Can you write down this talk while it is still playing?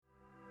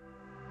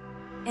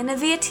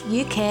Innovate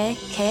UK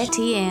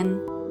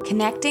KTN,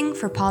 connecting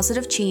for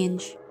positive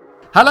change.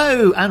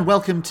 Hello and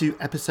welcome to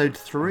episode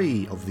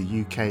 3 of the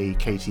UK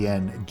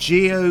KTN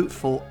Geo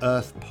for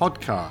Earth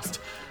podcast.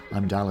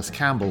 I'm Dallas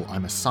Campbell.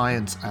 I'm a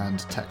science and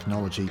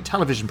technology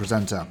television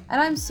presenter. And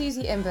I'm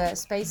Susie Imber,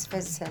 space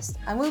physicist,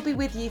 and we'll be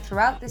with you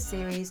throughout this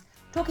series,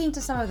 talking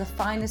to some of the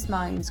finest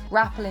minds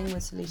grappling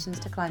with solutions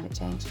to climate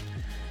change.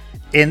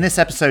 In this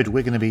episode,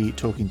 we're going to be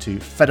talking to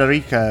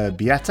Federica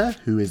Bietta,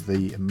 who is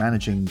the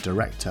Managing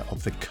Director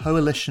of the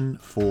Coalition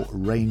for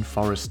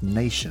Rainforest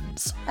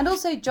Nations. And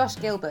also Josh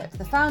Gilbert,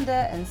 the founder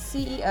and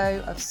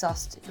CEO of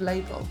SOST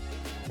Global.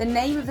 The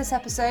name of this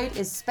episode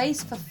is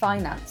Space for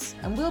Finance,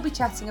 and we'll be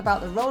chatting about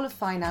the role of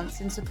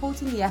finance in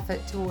supporting the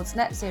effort towards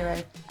net zero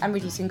and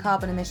reducing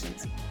carbon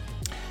emissions.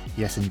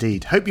 Yes,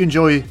 indeed. Hope you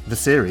enjoy the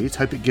series.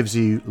 Hope it gives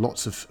you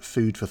lots of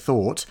food for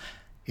thought.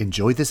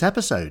 Enjoy this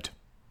episode.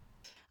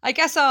 I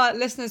guess our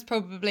listeners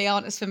probably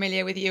aren't as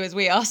familiar with you as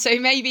we are, so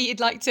maybe you'd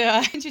like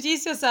to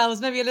introduce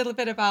yourselves, maybe a little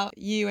bit about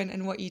you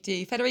and what you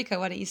do. Federica,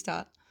 why don't you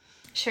start?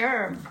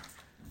 Sure.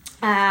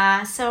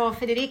 So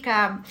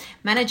Federica,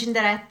 Managing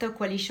Director,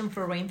 Coalition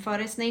for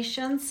Rainforest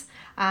Nations.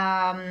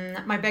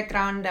 My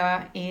background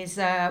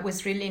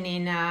was really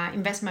in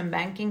investment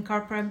banking,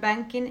 corporate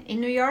banking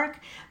in New York.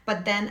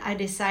 But then I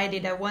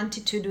decided I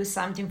wanted to do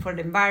something for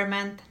the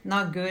environment,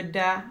 not good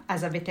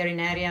as a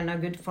veterinarian,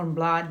 not good for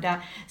blood.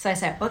 So I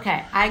said,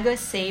 okay, I go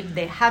save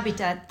the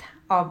habitat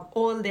of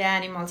all the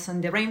animals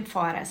on the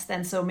rainforest.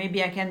 And so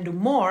maybe I can do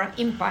more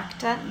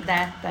impact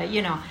that,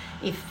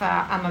 if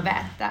I'm a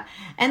vet.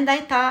 And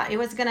I thought it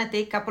was going to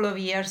take a couple of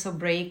years of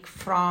break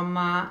from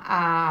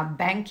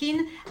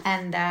banking.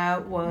 And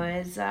that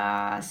was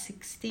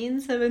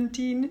 16,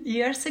 17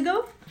 years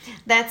ago.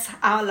 That's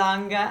how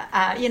long,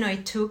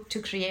 it took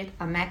to create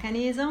a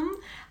mechanism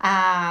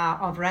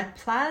of RED+,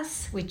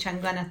 which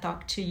I'm going to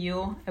talk to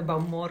you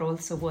about more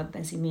also. What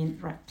does it mean,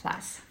 RED+?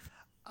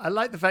 I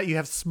like the fact you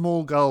have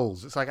small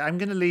goals. It's like, I'm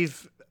going to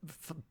leave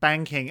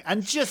banking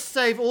and just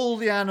save all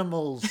the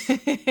animals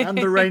and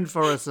the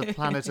rainforests of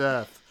planet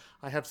Earth.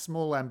 I have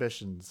small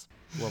ambitions.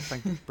 Well,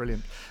 thank you.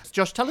 Brilliant.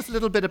 Josh, tell us a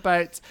little bit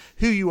about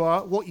who you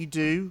are, what you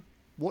do,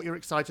 what you're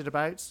excited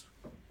about,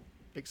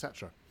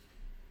 etc.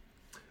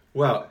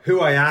 Well, who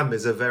I am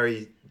is a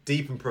very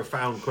deep and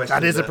profound question.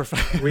 That is a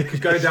profound. We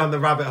could go down the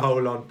rabbit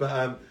hole on,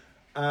 but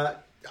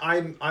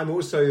I'm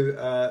also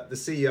the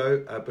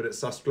CEO, but at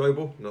SOST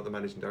Global, not the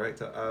managing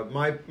director.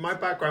 My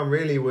background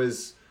really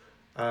was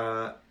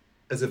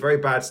as a very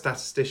bad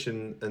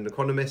statistician and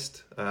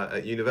economist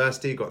at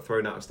university. Got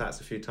thrown out of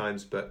stats a few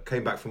times, but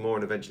came back for more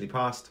and eventually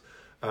passed.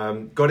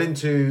 Got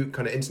into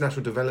kind of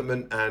international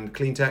development and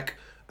clean tech.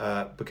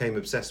 Became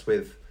obsessed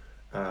with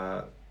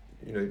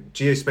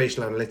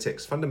geospatial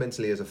analytics,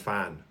 fundamentally as a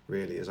fan,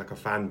 really, as like a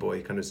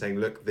fanboy, kind of saying,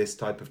 look, this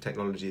type of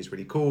technology is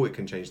really cool. It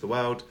can change the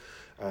world.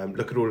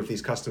 Look at all of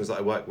these customers that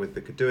I work with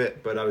that could do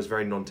it, but I was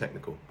very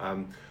non-technical.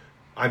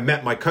 I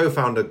met my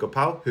co-founder,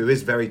 Gopal, who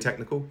is very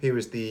technical. He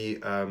was the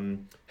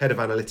head of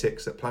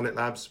analytics at Planet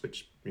Labs,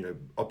 which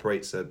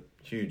operates a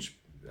huge,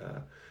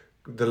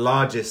 the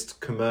largest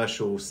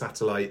commercial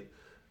satellite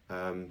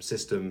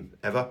system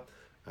ever.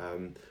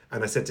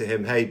 And I said to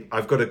him, hey,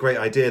 I've got a great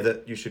idea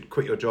that you should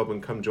quit your job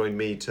and come join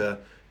me to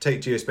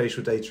take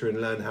geospatial data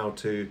and learn how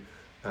to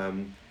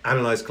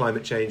analyze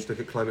climate change, look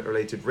at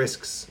climate-related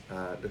risks,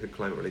 look at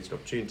climate-related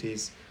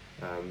opportunities,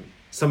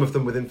 some of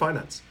them within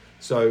finance.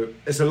 So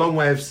it's a long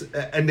way of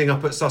ending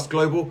up at SOST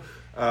Global,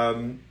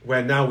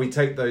 where now we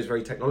take those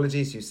very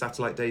technologies, use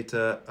satellite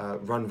data,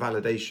 run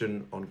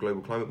validation on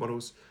global climate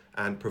models,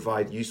 and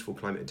provide useful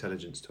climate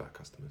intelligence to our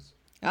customers.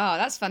 Oh,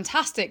 that's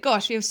fantastic.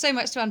 Gosh, we have so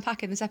much to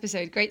unpack in this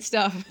episode. Great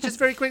stuff. Just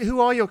very quick,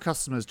 who are your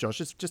customers, Josh?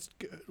 Just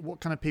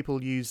what kind of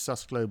people use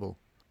SOST Global?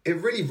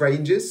 It really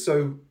ranges.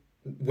 So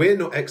we're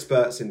not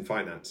experts in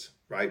finance,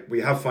 right?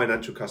 We have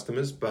financial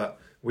customers, but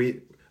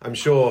I'm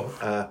sure,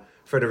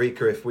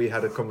 Federica, if we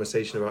had a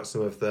conversation about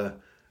some of the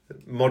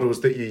models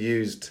that you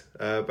used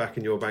back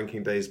in your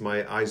banking days,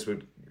 my eyes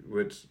would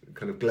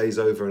kind of glaze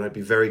over and I'd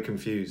be very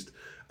confused.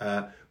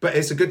 But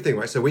it's a good thing,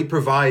 right? So we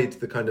provide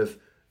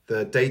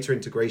the data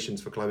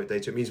integrations for climate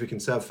data. It means we can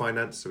serve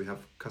finance, so we have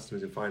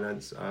customers in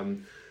finance.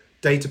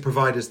 Data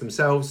providers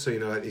themselves, so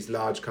like these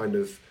large kind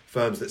of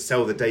firms that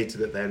sell the data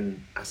that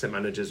then asset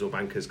managers or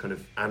bankers kind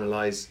of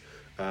analyze.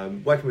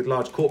 Working with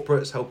large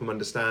corporates, help them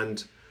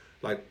understand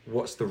like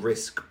what's the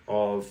risk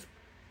of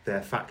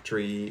their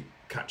factory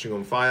catching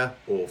on fire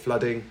or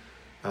flooding,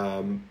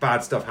 bad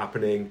stuff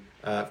happening.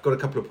 I've got a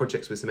couple of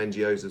projects with some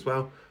NGOs as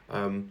well.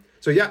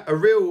 So yeah, a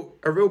real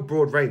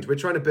broad range. We're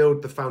trying to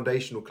build the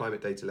foundational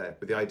climate data layer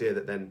with the idea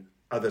that then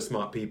other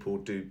smart people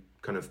do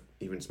kind of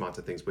even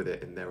smarter things with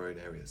it in their own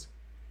areas.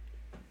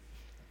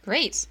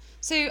 Great.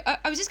 So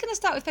I was just going to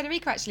start with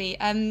Federica, actually,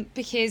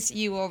 because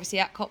you were obviously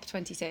at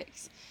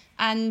COP26.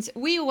 And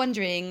we were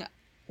wondering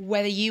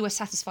whether you were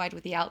satisfied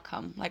with the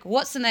outcome. Like,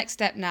 what's the next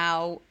step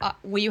now?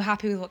 Were you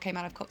happy with what came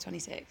out of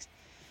COP26?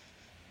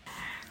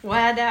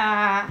 What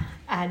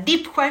a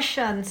deep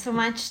question, so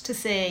much to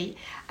say.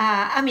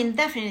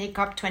 Definitely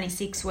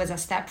COP26 was a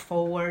step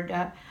forward.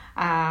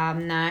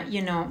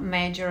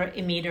 Major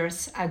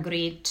emitters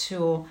agreed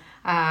to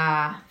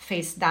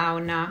face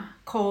down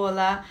coal.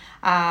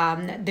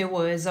 There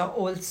was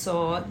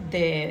also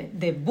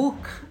the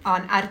book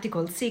on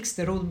Article 6,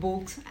 the rule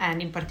book,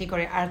 and in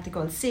particular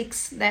Article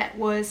 6 that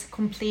was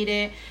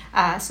completed.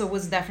 So it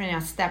was definitely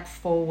a step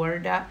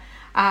forward.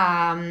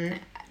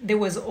 There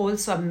was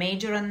also a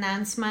major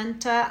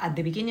announcement at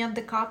the beginning of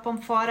the COP on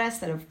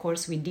forest that, of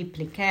course, we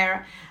deeply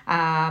care.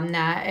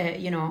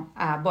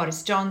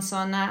 Boris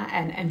Johnson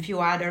and few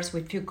others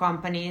with few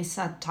companies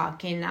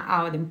talking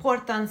about the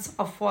importance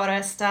of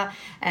forest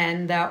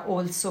and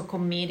also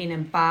committing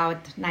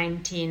about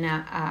 19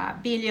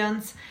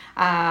 billions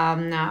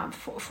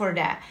for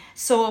that.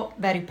 So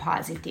very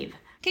positive.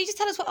 Can you just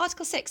tell us what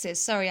Article 6 is?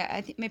 Sorry, I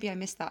think maybe I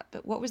missed that,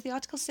 but what was the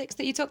Article 6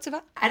 that you talked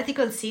about?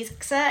 Article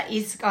 6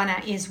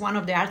 is one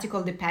of the articles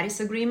of the Paris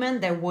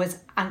Agreement that was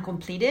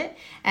uncompleted,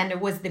 and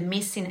it was the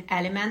missing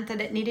element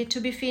that needed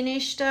to be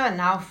finished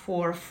now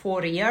for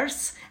 4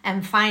 years.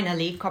 And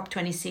finally,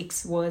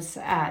 COP26 was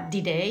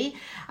the day.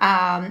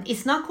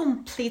 It's not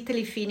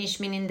completely finished,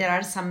 meaning there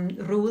are some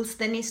rules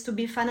that needs to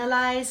be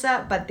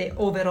finalized, but the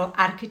overall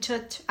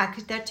architecture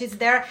is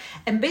there.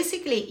 And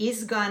basically,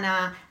 it's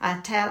gonna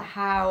tell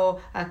how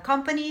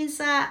companies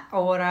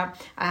or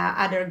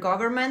other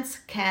governments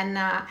can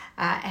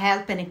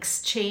help and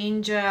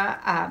exchange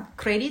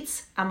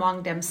credits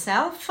among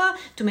themselves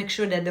to make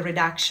sure that the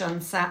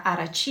reductions are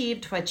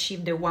achieved to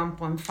achieve the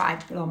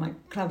 1.5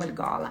 global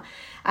goal.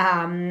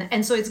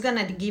 And so it's going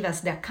to give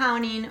us the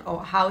accounting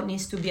or how it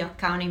needs to be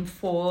accounting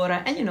for,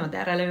 and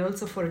that really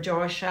also for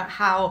Josh,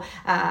 how,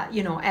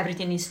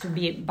 everything needs to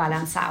be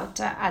balanced out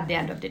at the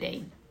end of the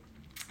day.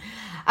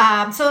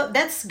 So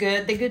that's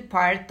good. The good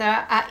part,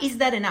 is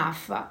that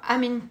enough?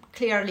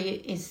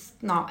 Clearly it's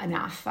not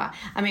enough.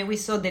 We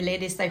saw the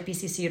latest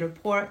IPCC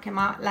report came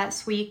out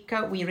last week.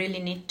 We really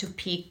need to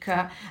peak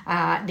the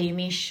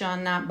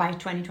emission by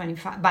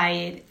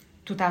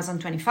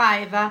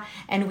 2025,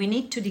 and we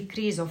need to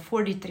decrease of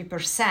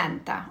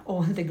 43%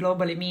 all the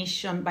global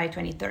emission by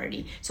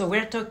 2030. So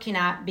we're talking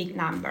big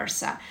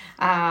numbers.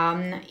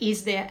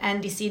 Is the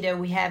NDC that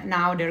we have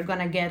now, they're going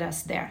to get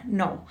us there?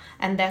 No.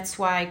 And that's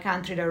why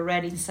countries are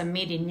already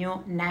submitting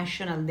new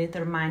national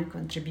determined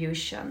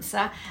contributions.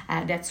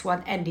 That's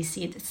what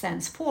NDC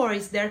stands for,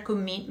 is their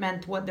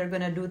commitment, what they're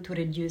going to do to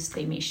reduce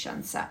the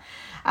emissions.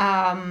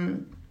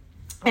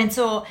 And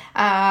so,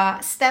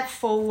 step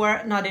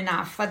forward, not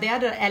enough. The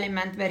other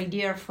element very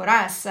dear for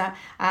us,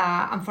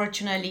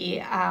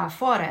 unfortunately,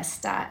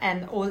 forest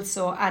and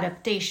also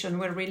adaptation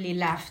were really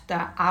left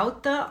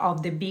out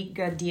of the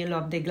big deal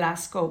of the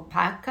Glasgow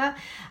Pact.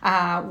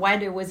 While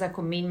there was a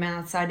commitment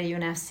outside the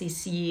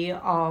UNFCCC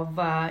of,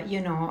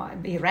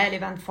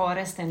 irrelevant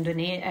forest and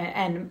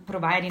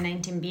providing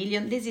 19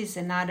 billion, this is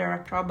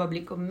another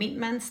probably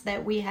commitments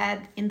that we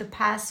had in the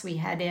past. We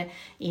had it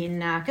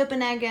in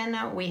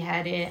Copenhagen, we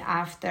had it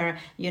after,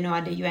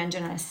 at the UN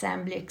General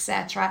Assembly,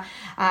 etc.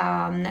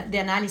 The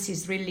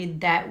analysis really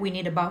that we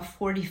need about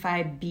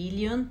 45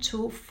 billion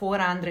to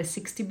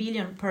 460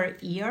 billion per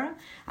year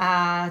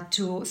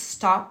to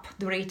stop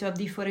the rate of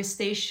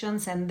deforestation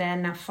and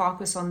then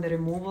focus on the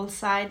removal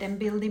side and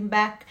building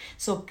back.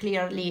 So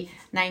clearly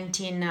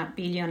 19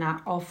 billion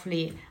are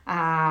awfully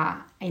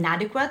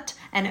inadequate,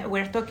 and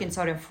we're talking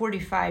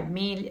 45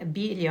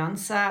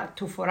 billions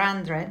to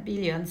 400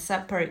 billions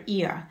per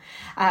year,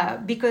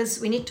 because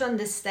we need to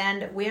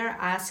understand we're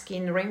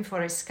asking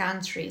rainforest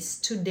countries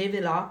to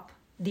develop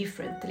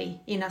differently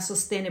in a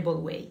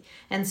sustainable way,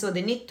 and so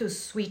they need to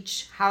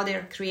switch how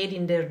they're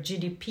creating their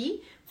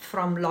GDP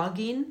from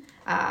logging,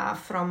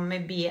 from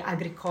maybe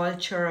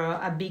agriculture,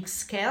 a big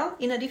scale,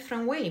 in a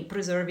different way,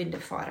 preserving the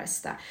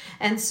forest.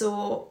 And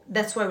so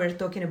that's why we're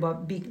talking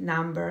about big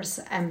numbers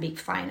and big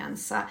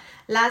finance.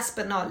 Last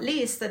but not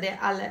least, the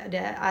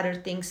other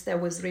things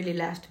that was really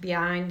left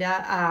behind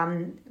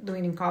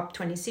during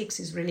COP26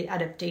 is really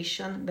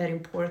adaptation, very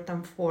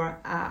important for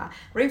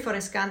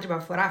rainforest country,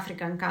 but for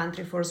African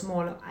country, for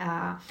small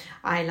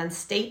island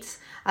states.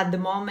 At the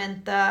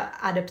moment,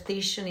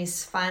 adaptation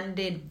is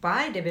funded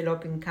by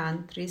developing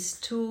countries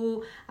to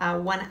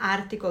one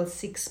Article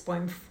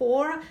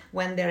 6.4,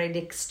 when there is the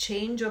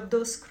exchange of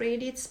those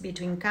credits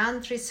between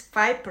countries,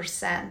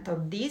 5%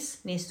 of this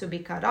needs to be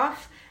cut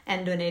off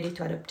and donated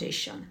to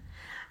adaptation.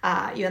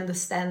 You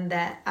understand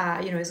that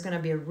it's going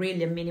to be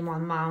really a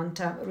minimum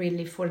amount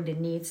really for the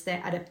needs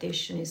that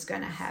adaptation is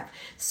going to have.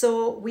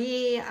 So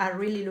we are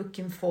really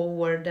looking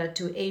forward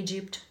to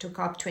Egypt, to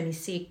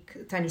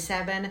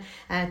COP27,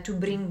 to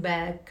bring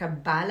back a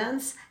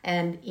balance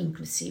and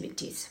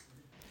inclusivities.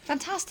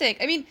 Fantastic.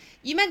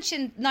 You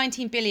mentioned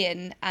 19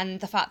 billion and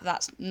the fact that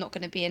that's not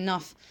going to be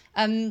enough.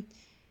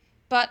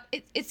 But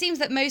it seems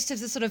that most of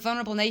the sort of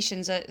vulnerable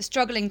nations are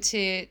struggling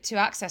to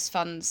access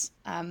funds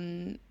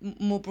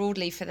more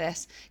broadly for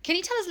this. Can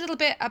you tell us a little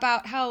bit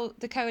about how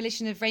the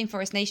Coalition of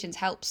Rainforest Nations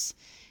helps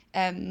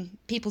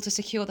people to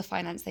secure the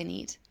finance they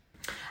need?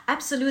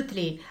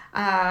 Absolutely.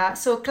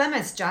 So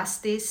climate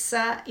justice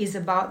is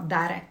about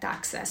direct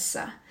access.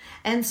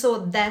 And so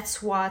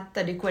that's what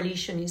the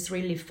coalition is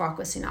really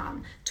focusing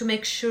on, to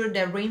make sure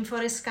that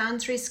rainforest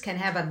countries can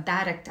have a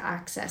direct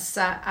access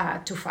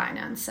to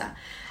finance.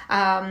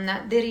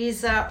 There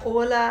is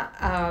all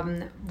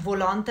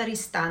voluntary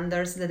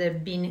standards that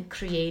have been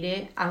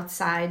created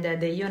outside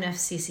the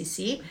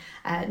UNFCCC,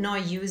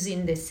 not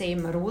using the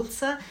same rules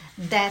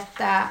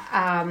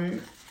that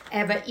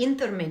have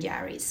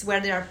intermediaries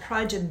where there are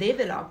project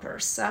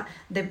developers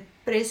that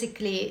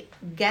basically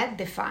get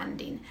the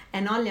funding,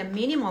 and only a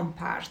minimum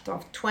part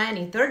of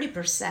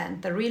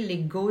 20-30%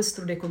 really goes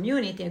to the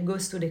community and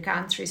goes to the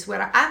countries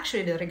where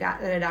actually the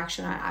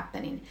reduction are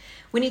happening.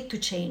 We need to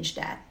change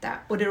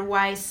that.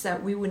 Otherwise,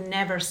 we would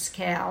never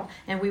scale,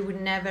 and we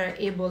would never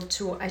able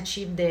to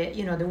achieve the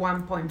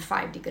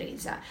 1.5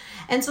 degrees.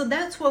 And so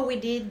that's what we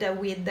did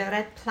with the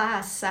RED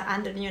Plus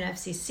under the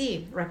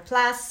UNFCCC. RED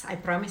Plus, I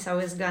promise I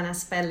was gonna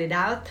spell it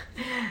out,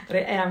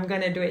 and I'm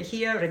gonna do it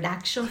here: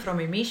 reduction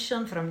from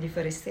emission, from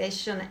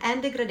deforestation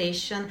and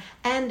degradation,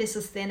 and the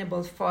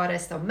sustainable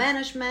forest of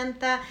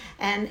management,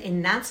 and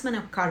enhancement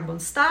of carbon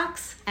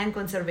stocks and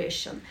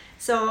conservation.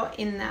 So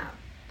in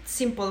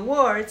simple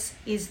words,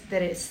 is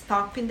there is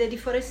stopping the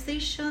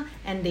deforestation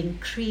and the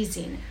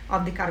increasing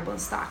of the carbon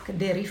stock,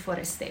 the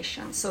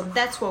reforestation. So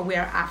that's what we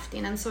are after.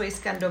 And so it's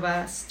kind of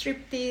a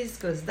striptease,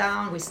 goes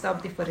down, we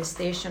stop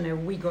deforestation,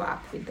 and we go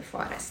up with the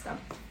forest.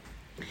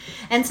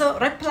 And so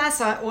RED Plus,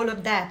 all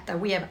of that,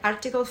 we have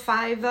Article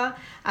 5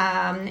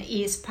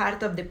 is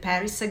part of the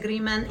Paris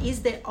Agreement,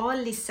 is the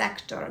only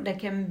sector that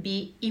can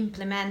be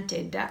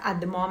implemented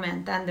at the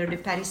moment under the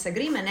Paris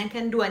Agreement and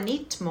can do an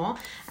ITMO,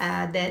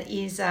 that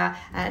is the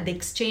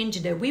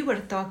exchange that we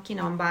were talking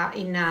about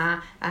in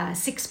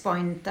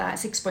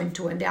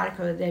 6.2 and the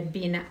article that have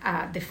been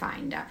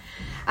defined.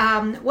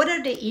 What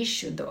are the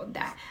issues though?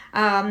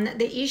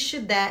 The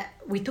issue that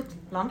we took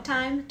a long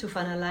time to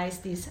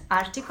finalize this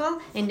article.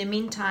 In the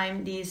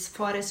meantime, this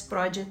forest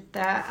project,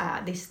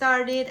 they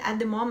started. At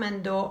the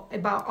moment, though,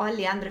 about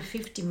only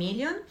 150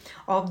 million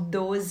of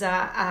those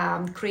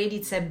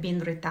credits have been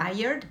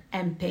retired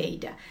and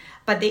paid.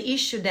 But the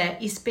issue there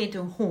is paid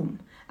to whom?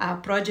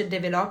 Project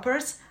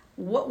developers.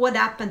 What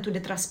happened to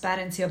the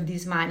transparency of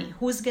this money?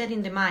 Who's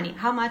getting the money?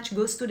 How much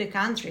goes to the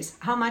countries?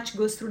 How much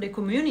goes through the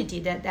community?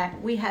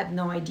 That we have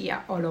no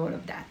idea all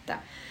of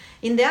that.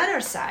 In the other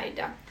side,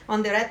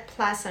 on the RED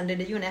Plus under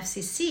the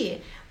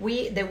UNFCCC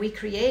that we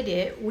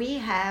created, we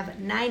have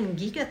 9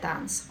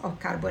 gigatons of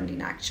carbon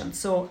reduction.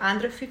 So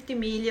 150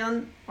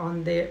 million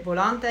on the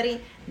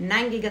voluntary,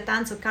 9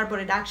 gigatons of carbon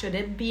reduction that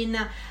have been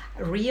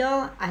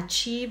real,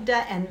 achieved,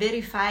 and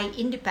verified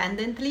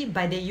independently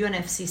by the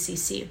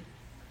UNFCCC.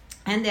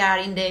 And they are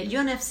in the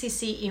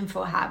UNFCCC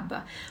Info Hub.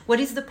 What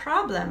is the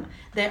problem?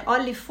 That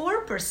only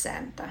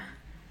 4%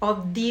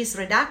 of this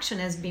reduction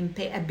have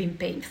been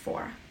paid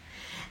for.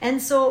 And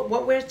so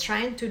what we're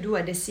trying to do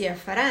at the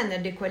CFRN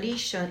and the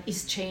coalition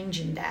is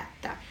changing that,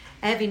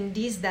 having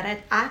this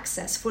direct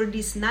access for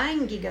these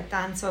 9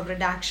 gigatons of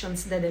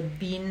reductions that have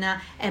been,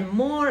 and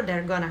more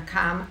they're gonna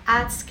come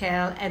at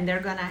scale, and they're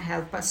gonna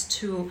help us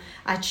to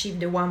achieve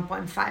the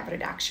 1.5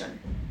 reduction.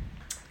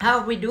 How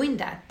are we doing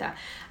that?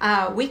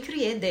 We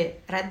create the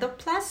RED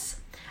Plus.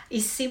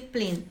 Is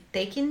simply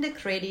taking the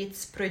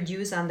credits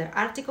produced under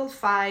Article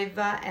 5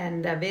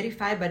 and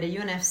verified by the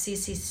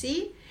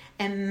UNFCCC,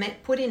 and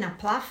putting a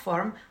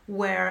platform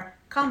where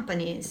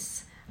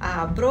companies,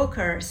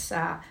 brokers,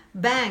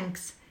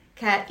 banks,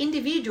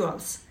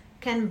 individuals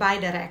can buy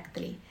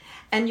directly.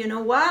 And you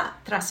know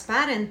what?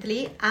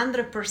 Transparently,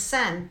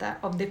 100%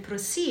 of the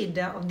proceeds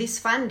of this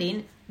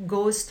funding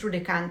goes through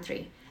the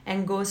country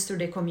and goes to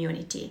the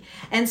community.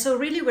 And so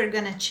really we're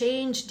going to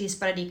change this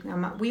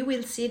paradigm. We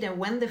will see that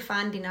when the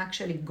funding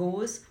actually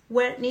goes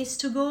where it needs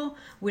to go,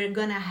 we're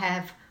going to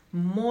have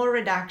more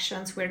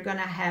reductions, we're going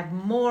to have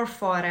more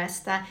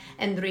forest,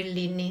 and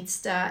really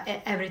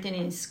everything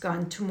is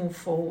going to move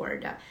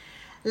forward.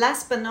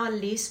 Last but not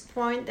least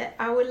point that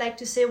I would like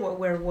to say, what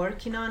we're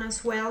working on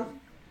as well,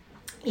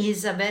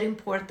 is very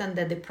important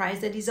that the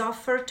price that is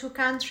offered to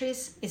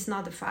countries is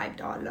not the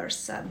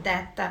 $5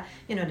 that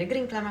the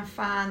Green Climate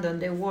Fund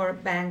and the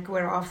World Bank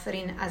were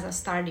offering as a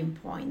starting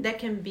point. That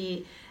can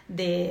be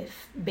the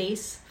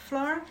base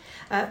floor,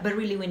 but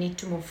really we need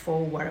to move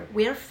forward.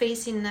 We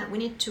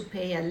need to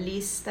pay at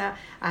least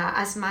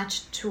as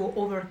much to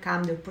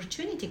overcome the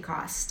opportunity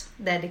cost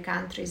that the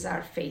countries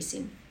are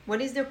facing. What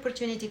is the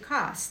opportunity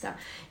cost?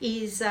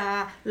 Is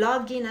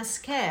logging a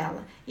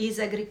scale? Is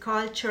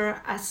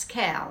agriculture a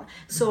scale?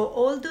 So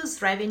all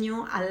those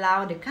revenue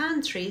allow the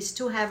countries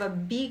to have a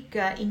big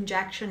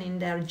injection in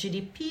their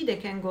GDP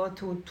that can go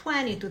to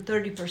 20 to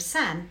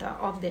 30%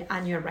 of the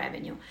annual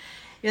revenue.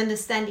 You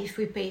understand, if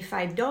we pay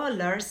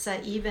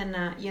 $5, even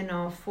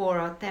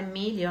for 10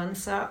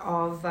 millions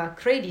of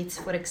credits,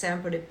 for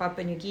example, that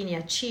Papua New Guinea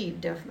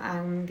achieved,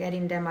 I'm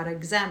getting them an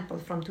example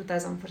from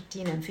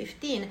 2014 and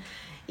 15,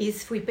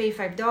 if we pay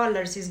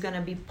 $5, it's going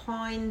to be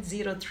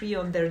 0.03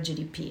 of their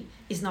GDP.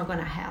 It's not going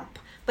to help.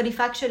 But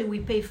if actually we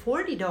pay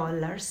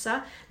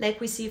 $40,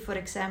 like we see, for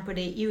example,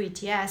 the EU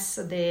ETS,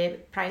 the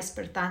price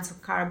per ton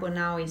of carbon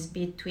now is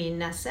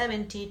between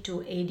 70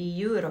 to 80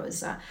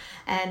 euros.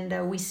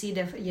 And we see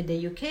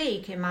the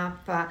UK came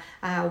up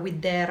with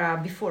their,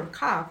 before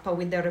COP,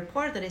 with their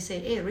report that they say,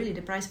 hey, really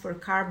the price for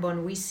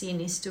carbon we see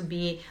needs to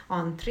be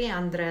on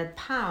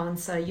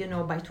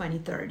 £300, by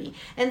 2030.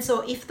 And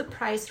so if the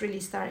price really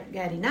start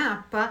getting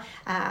up,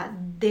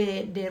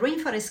 the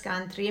rainforest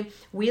country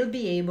will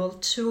be able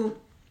to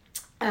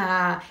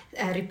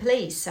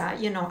replace,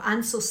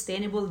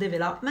 unsustainable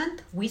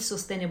development with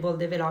sustainable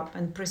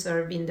development,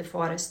 preserving the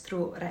forest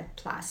through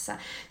REDD+.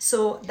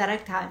 So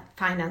direct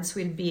finance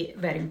will be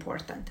very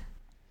important.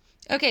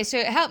 Okay,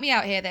 so help me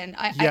out here then.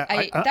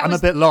 I'm a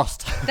bit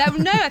lost.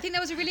 No, I think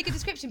that was a really good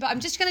description, but I'm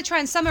just going to try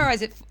and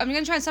summarize it. I'm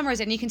going to try and summarize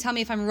it, and you can tell me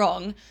if I'm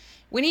wrong.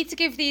 We need to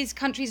give these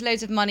countries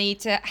loads of money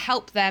to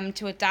help them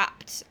to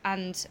adapt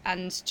and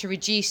to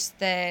reduce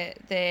the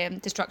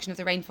destruction of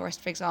the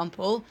rainforest, for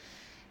example.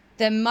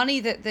 The money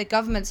that the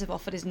governments have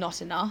offered is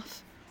not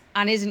enough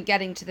and isn't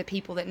getting to the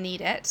people that need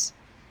it.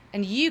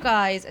 And you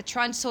guys are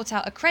trying to sort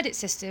out a credit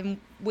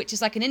system, which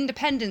is like an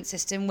independent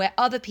system where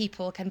other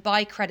people can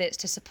buy credits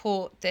to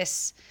support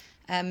this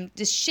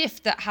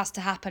shift that has to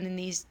happen in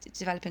these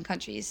developing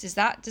countries. Does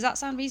that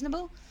sound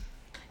reasonable?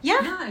 Yeah.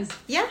 Nice.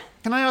 Yeah.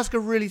 Can I ask a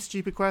really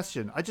stupid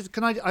question? I just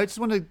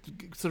want to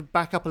sort of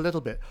back up a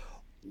little bit.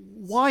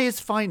 Why is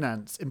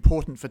finance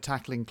important for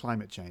tackling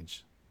climate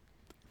change?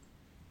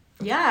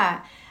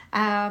 Yeah.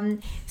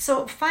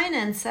 So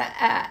finance,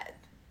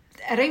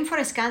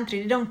 rainforest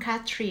country, they don't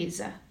cut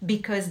trees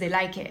because they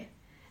like it.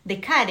 They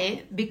cut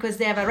it because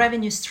they have a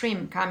revenue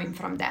stream coming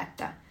from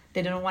that.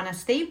 They don't want to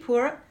stay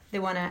poor. They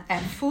want to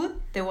have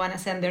food. They want to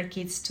send their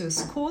kids to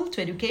school,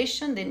 to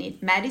education. They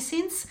need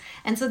medicines.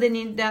 And so they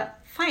need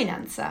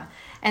finance.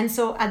 And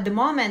so at the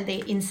moment,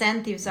 the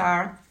incentives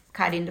are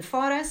cutting the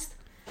forest,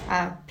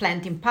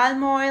 planting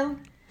palm oil,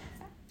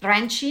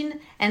 ranching.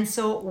 And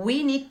so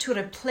we need to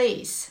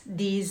replace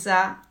these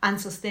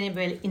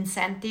unsustainable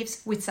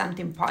incentives with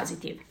something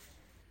positive.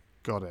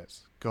 Got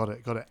it.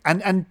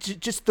 And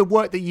just the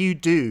work that you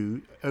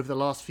do over the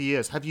last few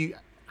years,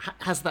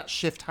 has that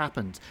shift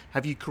happened?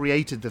 Have you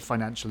created the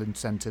financial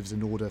incentives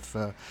in order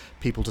for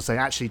people to say,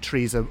 actually,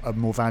 trees are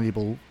more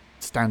valuable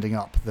standing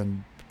up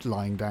than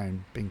lying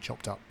down, being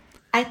chopped up?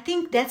 I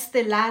think that's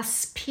the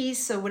last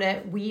piece of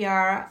that we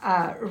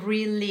are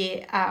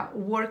really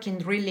working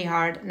really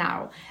hard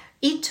now.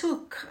 It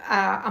took,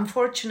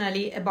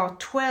 unfortunately, about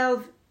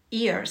 12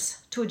 years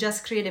to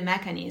just create a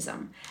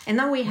mechanism. And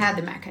now we have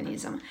the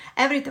mechanism.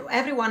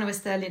 Everyone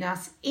was telling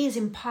us, it's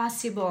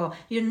impossible.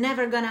 You're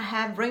never going to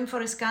have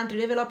rainforest country,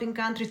 developing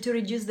country to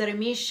reduce their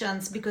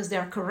emissions because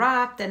they're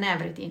corrupt and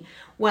everything.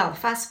 Well,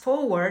 fast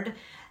forward,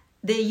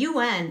 the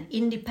UN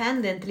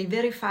independently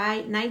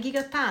verified 9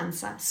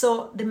 gigatons.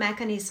 So the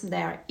mechanism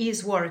there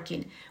is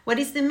working. What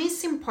is the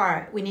missing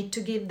part? We need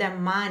to give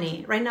them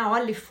money. Right now,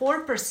 only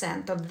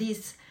 4% of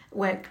this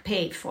work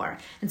paid for.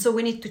 And so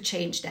we need to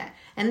change that.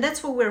 And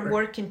that's what we're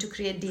working to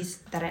create this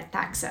direct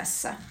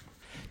access.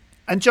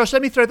 And Josh,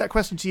 let me throw that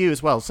question to you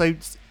as well. So you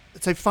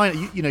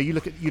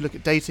look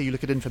at data, you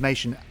look at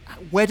information.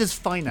 Where does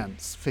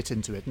finance fit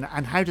into it?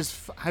 And how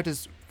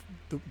does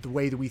the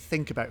way that we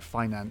think about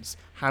finance,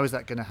 how is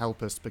that going to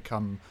help us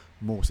become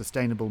more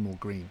sustainable, more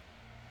green?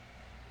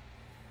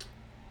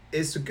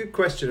 It's a good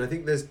question. I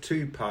think there's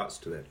two parts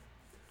to it.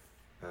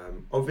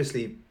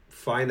 Obviously,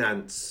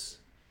 finance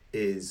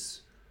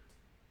is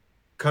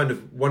kind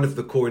of one of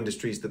the core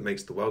industries that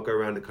makes the world go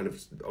around. It kind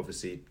of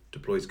obviously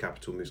deploys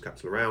capital, moves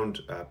capital around,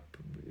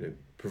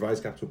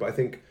 provides capital. But I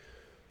think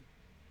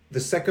the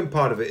second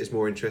part of it is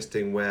more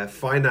interesting, where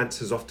finance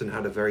has often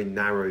had a very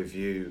narrow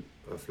view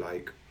of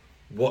like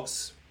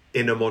what's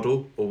in a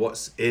model or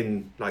what's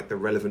in like the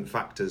relevant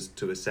factors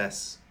to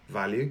assess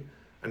value.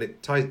 And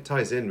it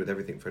ties in with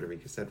everything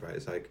Federica said, right?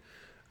 It's like,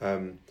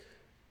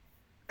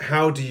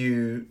 how do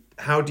you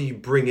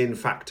bring in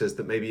factors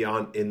that maybe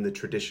aren't in the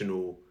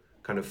traditional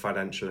kind of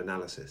financial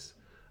analysis?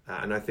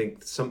 And I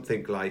think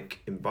something like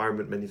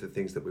environment, many of the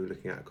things that we were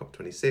looking at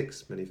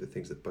COP26, many of the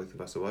things that both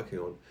of us are working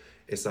on,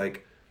 it's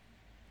like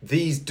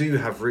these do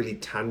have really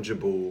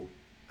tangible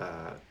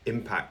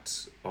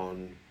impacts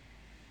on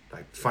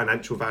like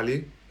financial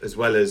value, as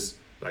well as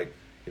like,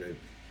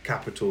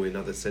 capital in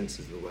other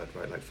senses of the word,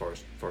 right? Like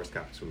forest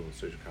capital or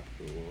social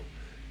capital or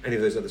any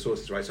of those other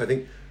sources, right? So I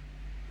think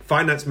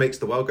finance makes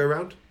the world go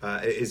round.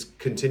 It is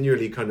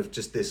continually kind of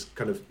just this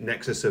kind of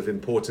nexus of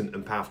important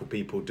and powerful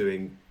people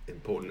doing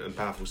important and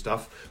powerful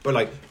stuff, but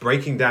like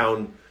breaking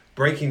down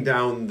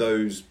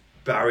those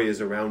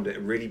barriers around it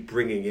and really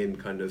bringing in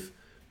kind of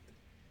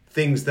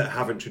things that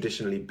haven't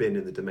traditionally been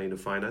in the domain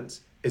of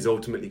finance is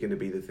ultimately going to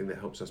be the thing that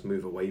helps us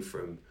move away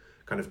from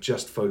kind of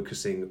just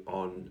focusing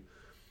on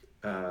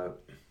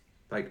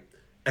like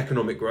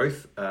economic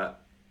growth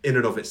in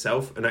and of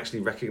itself, and actually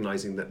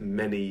recognizing that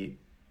many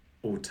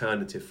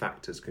alternative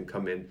factors can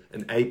come in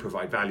and A,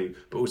 provide value,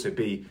 but also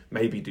B,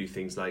 maybe do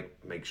things like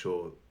make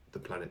sure the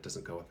planet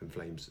doesn't go up in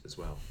flames as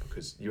well,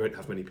 because you won't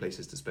have many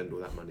places to spend all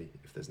that money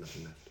if there's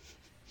nothing left.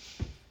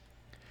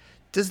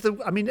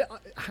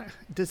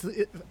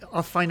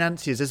 Are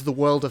financiers, is the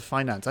world of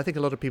finance, I think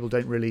a lot of people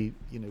don't really,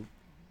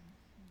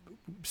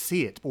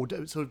 see it or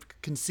don't sort of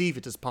conceive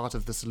it as part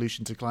of the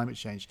solution to climate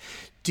change.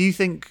 Do you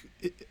think,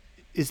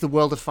 is the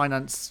world of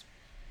finance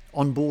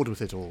on board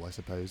with it all, I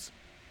suppose?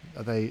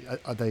 Are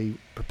they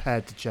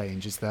prepared to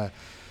change? Are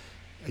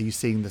you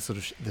seeing the sort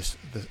of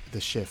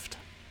the shift?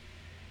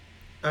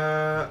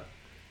 Yeah,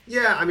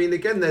 I mean,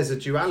 again, there's a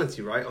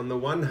duality, right? On the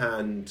one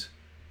hand,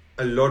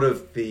 a lot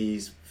of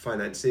these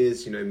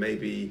financiers,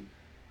 maybe,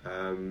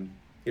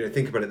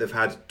 think about it, they've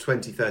had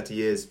 20, 30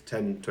 years,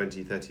 10,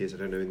 20, 30 years, I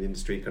don't know, in the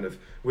industry, kind of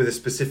with a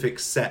specific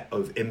set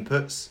of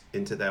inputs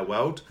into their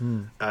world.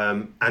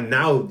 And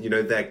now,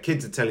 their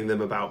kids are telling them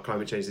about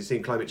climate change. They're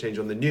seeing climate change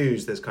on the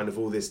news. There's kind of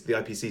all this, the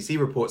IPCC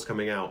reports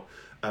coming out.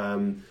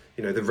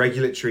 The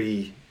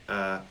regulatory,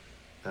 so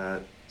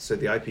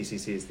the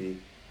IPCC is the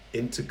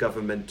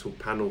Intergovernmental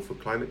Panel for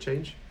Climate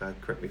Change.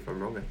 Correct me if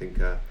I'm wrong. I think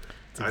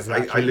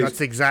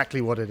that's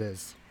exactly what it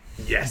is.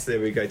 Yes, there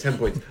we go, 10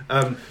 points.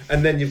 And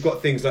then you've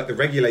got things like the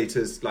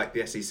regulators, like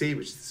the SEC,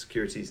 which is the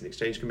Securities and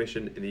Exchange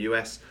Commission in the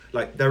US.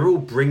 Like, they're all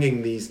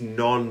bringing these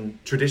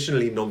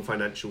traditionally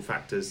non-financial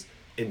factors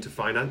into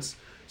finance.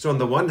 So on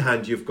the one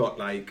hand, you've got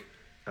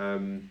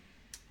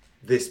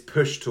this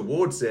push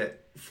towards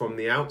it from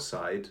the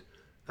outside,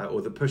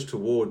 or the push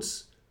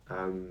towards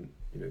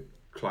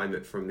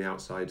climate from the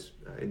outside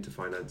into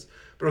finance.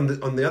 But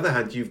on the other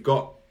hand, you've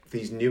got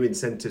these new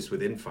incentives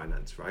within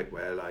finance, right?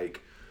 Where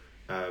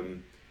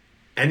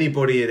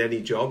anybody in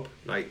any job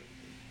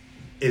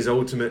is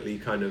ultimately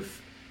kind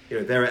of,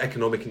 there are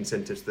economic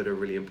incentives that are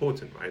really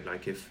important, right?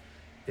 Like if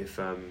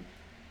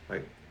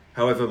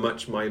however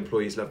much my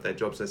employees love their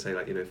jobs, they say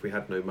if we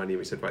had no money and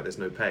we said, right, there's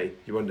no pay,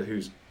 you wonder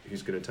who's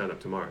going to turn up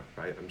tomorrow,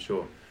 right? I'm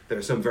sure there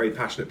are some very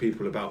passionate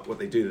people about what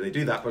they do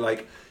that,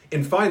 but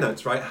in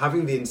finance, right,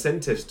 having the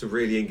incentives to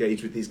really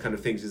engage with these kind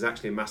of things is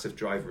actually a massive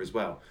driver as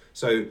well.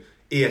 So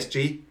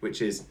ESG,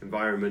 which is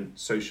environment,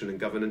 social and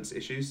governance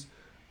issues,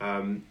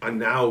 are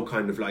now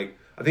kind of I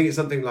think it's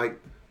something like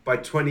by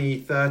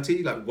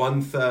 2030,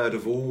 1/3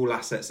 of all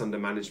assets under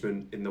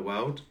management in the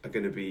world are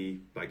going to be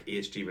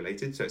ESG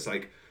related. So it's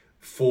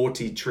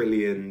 $40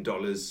 trillion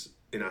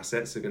in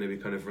assets are going to be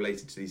kind of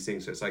related to these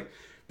things. So it's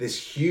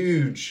this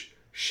huge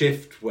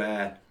shift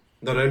where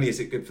not only is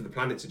it good for the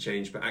planet to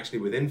change, but actually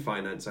within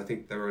finance, I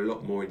think there are a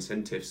lot more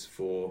incentives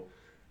for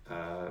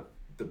the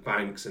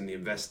banks and the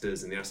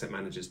investors and the asset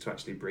managers to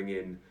actually bring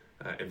in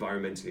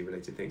environmentally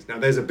related things. Now,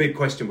 there's a big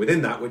question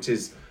within that, which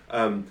is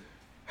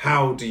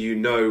how do you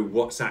know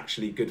what's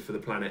actually good for the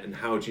planet, and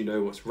how do you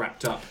know what's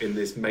wrapped up in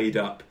this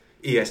made-up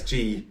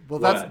ESG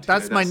word?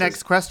 That's my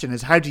next question,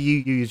 is how do you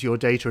use your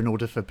data in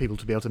order for people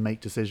to be able to make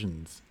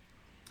decisions?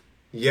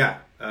 Yeah.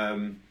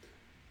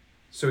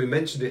 So we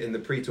mentioned it in the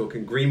pre-talk,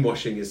 and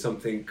greenwashing is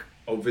something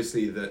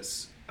obviously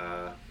that's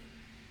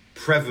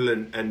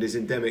prevalent and is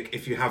endemic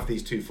if you have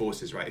these two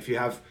forces, right? If you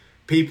have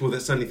people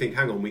that suddenly think,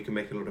 hang on, we can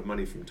make a lot of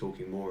money from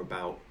talking more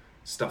about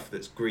stuff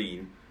that's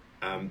green,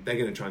 they're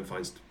going to try and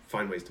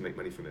find ways to make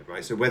money from it,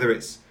 right? So whether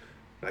it's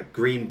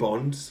green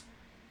bonds,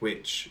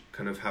 which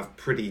kind of have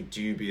pretty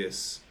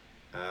dubious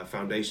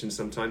foundations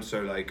sometimes,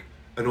 so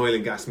an oil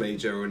and gas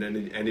major or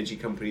an energy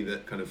company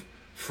that kind of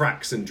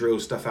fracks and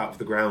drills stuff out of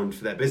the ground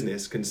for their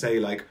business can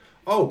say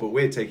oh, but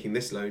we're taking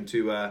this loan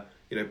to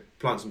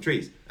plant some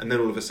trees, and then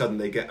all of a sudden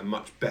they get a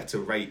much better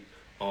rate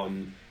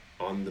on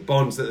the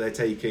bonds that they're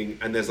taking,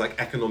 and there's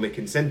economic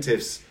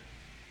incentives,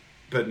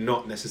 but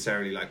not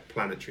necessarily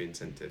planetary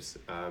incentives.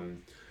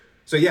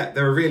 So yeah,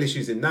 there are real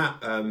issues in that.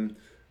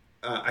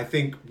 I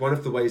think one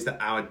of the ways that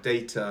our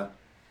data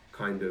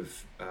kind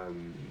of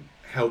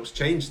helps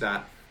change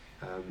that.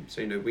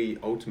 So we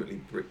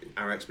ultimately,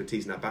 our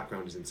expertise and our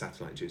background is in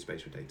satellite and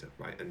geospatial data,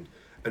 right?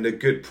 And a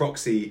good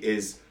proxy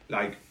is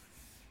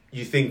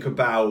you think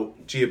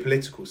about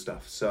geopolitical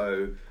stuff.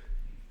 So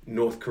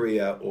North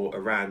Korea or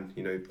Iran,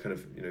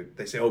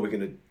 they say, oh, we're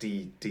going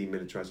to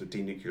demilitarize or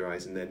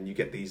denuclearize, and then you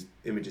get these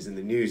images in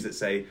the news that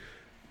say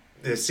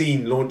they're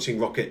seen launching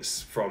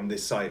rockets from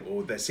this site,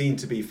 or they're seen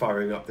to be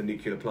firing up the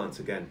nuclear plants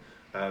again.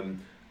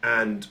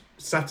 And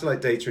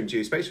satellite data and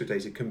geospatial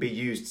data can be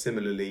used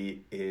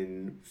similarly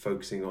in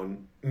focusing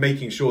on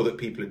making sure that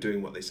people are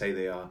doing what they say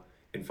they are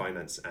in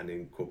finance and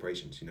in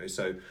corporations.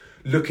 So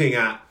looking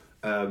at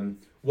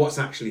what's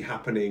actually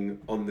happening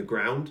on the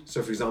ground.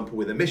 So, for example,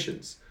 with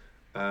emissions,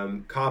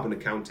 carbon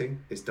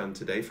accounting is done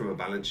today from a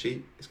balance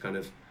sheet. It's kind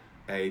of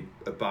a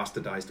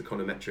bastardized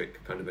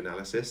econometric kind of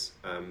analysis.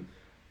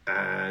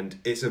 And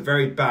it's a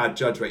very bad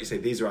judge, right? You say,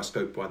 these are our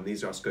scope 1,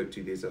 these are our scope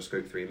 2, these are our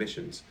scope 3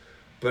 emissions.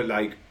 But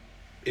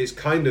it's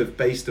kind of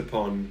based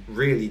upon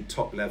really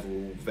top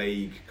level,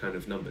 vague kind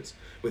of numbers.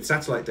 With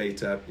satellite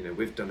data,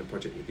 we've done a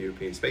project with the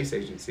European Space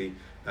Agency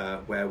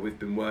where we've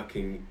been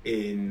working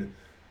in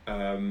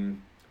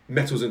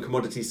metals and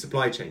commodities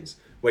supply chains,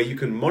 where you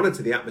can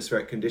monitor the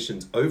atmospheric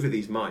conditions over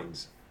these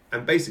mines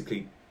and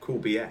basically call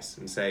BS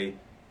and say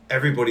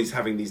everybody's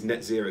having these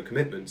net zero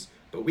commitments,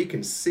 but we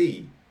can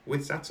see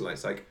with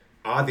satellites, like,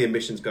 are the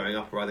emissions going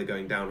up or are they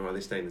going down or are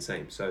they staying the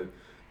same? So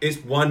it's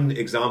one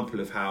example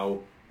of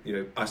how,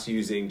 us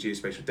using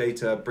geospatial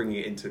data, bringing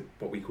it into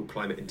what we call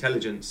climate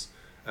intelligence,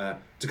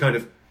 to kind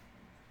of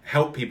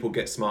help people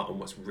get smart on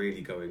what's really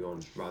going on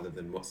rather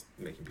than what's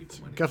making people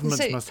money.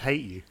 Governments must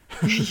hate you.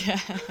 Yeah.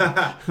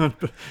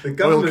 The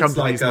governments oil companies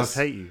like us, must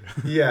hate you.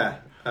 Yeah.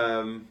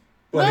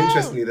 Well,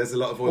 interestingly, there's a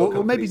lot of oil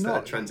or maybe companies that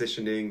not. are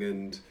transitioning,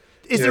 and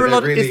Is there a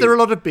lot? Is there a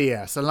lot of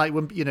BS? And like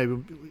when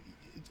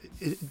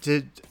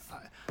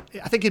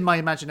I think in my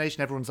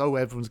imagination, everyone's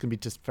going to be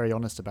just very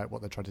honest about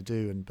what they're trying to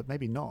do, but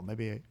maybe not.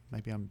 Maybe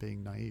I'm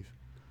being naive.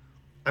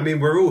 I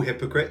mean, we're all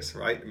hypocrites,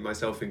 right?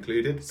 Myself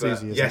included.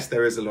 But yes,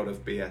 there is a lot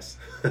of BS.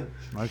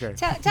 Okay.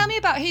 Tell me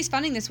about who's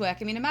funding this work.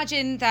 I mean,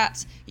 imagine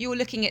that you're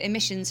looking at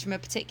emissions from a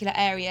particular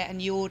area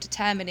and you're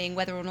determining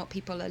whether or not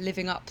people are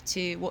living up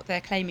to what they're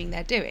claiming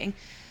they're doing.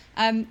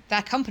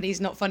 Their company's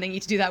not funding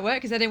you to do that work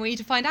because they don't want you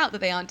to find out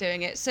that they aren't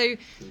doing it. So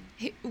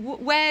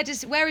where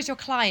is your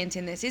client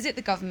in this? Is it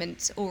the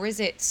government, or is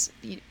it,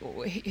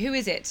 who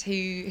is it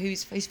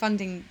who's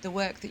funding the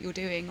work that you're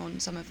doing on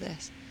some of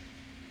this?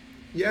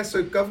 Yeah,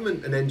 so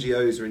government and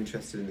NGOs are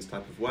interested in this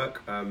type of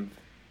work.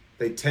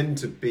 They tend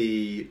to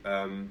be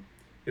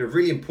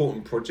really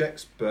important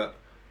projects, but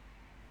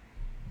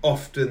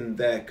often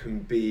there can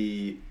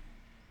be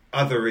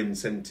other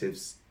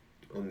incentives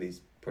on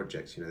these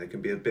projects. There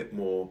can be a bit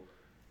more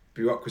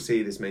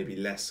bureaucracy. There's maybe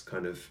less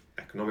kind of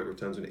economic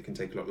returns, and it can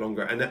take a lot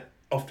longer. And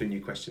often you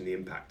question the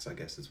impacts, I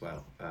guess, as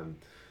well.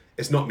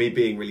 It's not me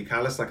being really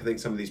callous. Like, I think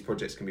some of these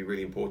projects can be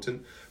really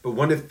important. But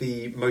one of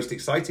the most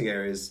exciting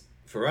areas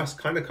for us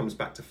kind of comes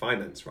back to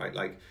finance, right?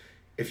 Like,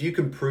 if you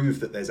can prove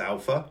that there's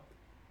alpha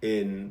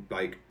in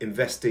like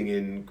investing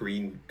in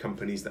green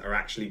companies that are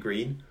actually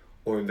green,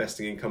 or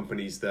investing in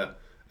companies that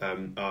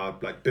are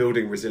like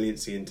building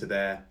resiliency into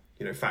their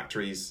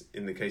factories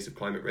in the case of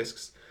climate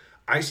risks,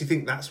 I actually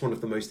think that's one of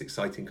the most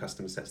exciting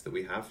customer sets that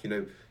we have.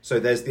 So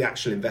there's the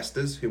actual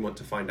investors who want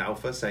to find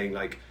alpha, saying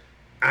like,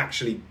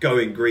 actually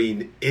going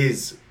green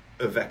is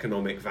of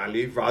economic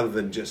value rather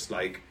than just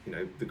like,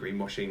 the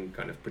greenwashing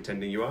kind of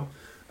pretending you are.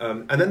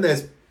 And then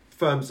there's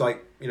firms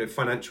like,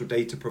 financial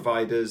data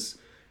providers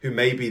who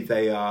maybe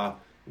they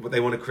want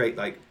to create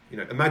like,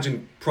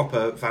 imagine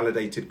proper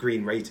validated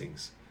green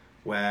ratings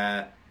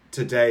where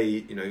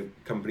today,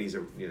 companies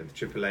are, the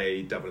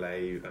AAA,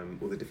 AA,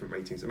 all the different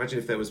ratings. Imagine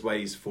if there was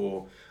ways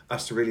for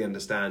us to really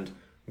understand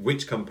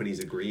which companies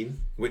are green,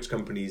 which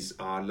companies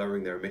are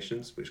lowering their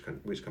emissions, which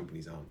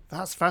companies aren't.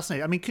 That's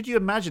fascinating. I mean, could you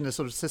imagine a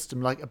sort of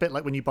system like a bit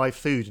like when you buy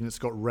food and it's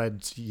got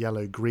red,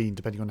 yellow, green,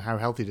 depending on how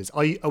healthy it is?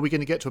 Are we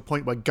going to get to a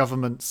point where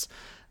governments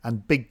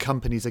and big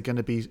companies are going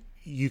to be?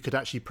 You could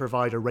actually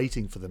provide a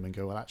rating for them and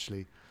go, well,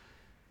 actually,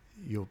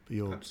 you're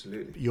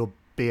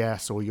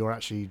BS, or you're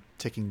actually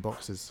ticking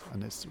boxes,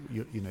 and it's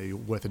you're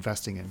worth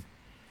investing in.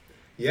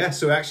 Yeah.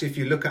 So actually, if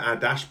you look at our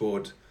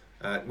dashboard,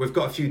 we've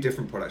got a few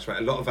different products, right?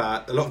 A lot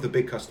of the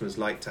big customers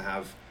like to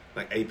have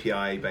like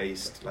API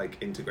based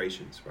like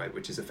integrations, right?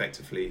 Which is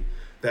effectively,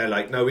 they're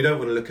like, no, we don't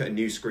want to look at a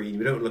new screen,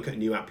 we don't want to look at a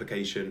new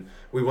application.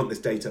 We want this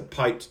data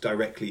piped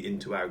directly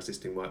into our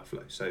existing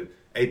workflow. So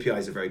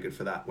APIs are very good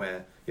for that,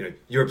 where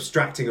you're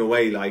abstracting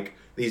away like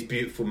these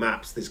beautiful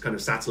maps, this kind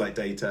of satellite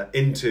data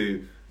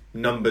into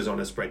numbers on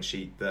a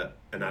spreadsheet that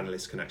an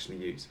analyst can actually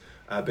use.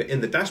 But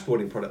in the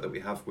dashboarding product that we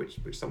have, which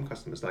some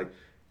customers like,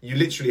 you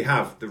literally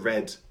have the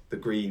red, the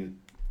green,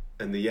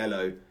 and the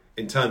yellow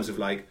in terms of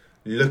like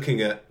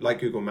looking at, like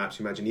Google Maps.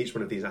 You imagine each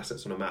one of these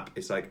assets on a map.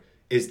 It's like,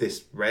 is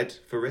this red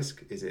for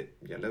risk? Is it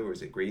yellow or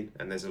is it green?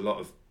 And there's a lot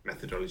of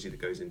methodology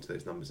that goes into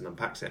those numbers and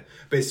unpacks it.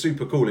 But it's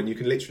super cool, and you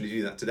can literally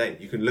do that today.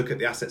 You can look at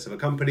the assets of a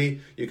company.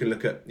 You can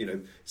look at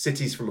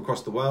cities from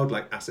across the world,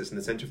 like assets in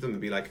the center of them,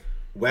 and be like,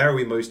 where are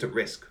we most at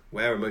risk?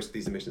 Where are most of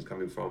these emissions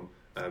coming from?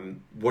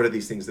 What are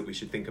these things that we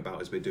should think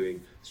about as we're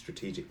doing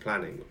strategic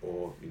planning,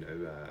 or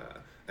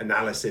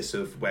analysis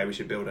of where we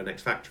should build our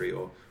next factory,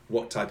 or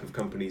what type of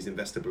company is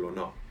investable or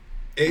not?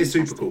 It is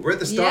super cool. We're at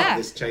the start of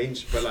this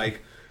change, but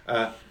like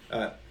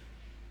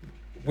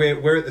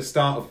we're at the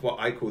start of what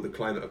I call the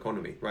climate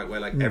economy, right? Where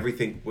like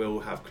everything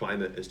will have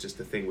climate as just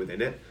a thing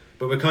within it.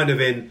 But we're kind of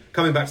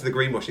coming back to the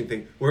greenwashing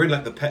thing, we're in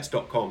like the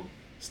pets.com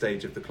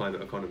stage of the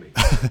climate economy,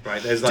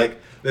 right? There's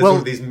all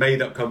of these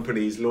made up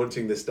companies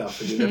launching this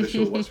stuff, and you're never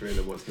sure what's real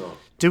and what's not.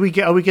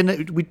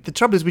 The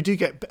trouble is we do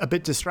get a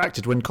bit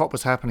distracted. When COP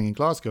was happening in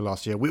Glasgow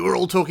last year, we were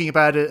all talking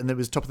about it, and it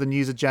was top of the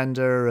news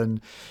agenda, and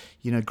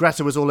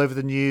Greta was all over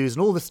the news,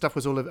 and all this stuff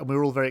was all over, and we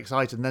were all very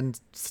excited. And then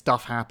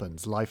stuff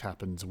happens, life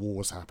happens,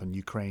 wars happen,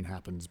 Ukraine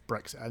happens,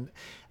 Brexit,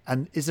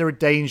 and is there a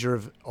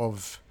danger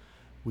of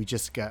we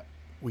just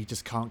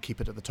can't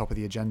keep it at the top of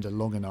the agenda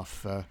long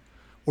enough?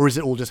 Or is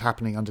it all just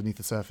happening underneath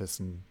the surface?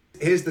 And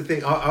here's the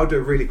thing. I'll do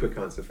a really quick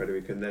answer,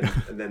 Frederic, and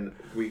then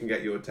we can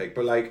get your take.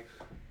 But like,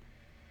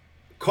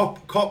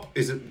 COP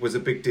was a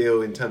big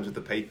deal in terms of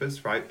the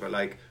papers, right? But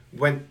like,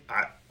 when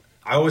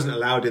I I wasn't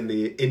allowed in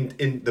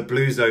the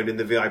blue zone, in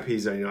the VIP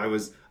zone. You know,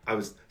 I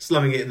was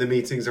slumming it in the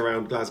meetings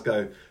around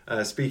Glasgow,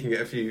 speaking at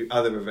a few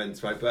other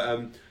events, right?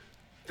 But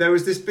there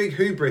was this big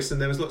hubris,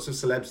 and there was lots of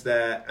celebs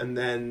there, and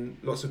then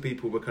lots of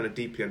people were kind of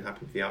deeply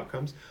unhappy with the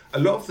outcomes. A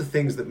lot of the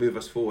things that move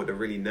us forward are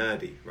really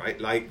nerdy, right?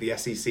 Like the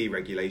SEC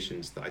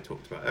regulations that I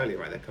talked about earlier,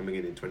 right? They're coming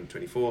in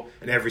 2024,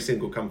 and every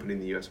single company in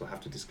the US will have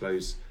to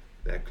disclose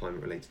their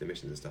climate-related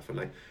emissions and stuff. And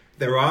like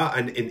there are,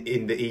 and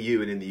in the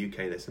EU and in the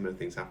UK, there's similar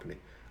things happening.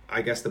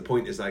 I guess the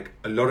point is like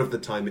a lot of the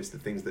time it's the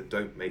things that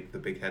don't make the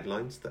big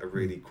headlines that are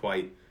really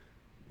quite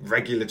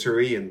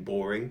regulatory and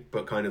boring,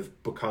 but kind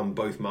of become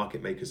both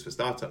market makers for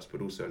startups,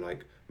 but also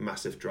like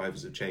massive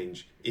drivers of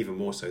change, even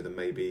more so than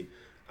maybe,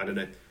 I don't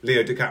know,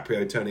 Leo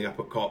DiCaprio turning up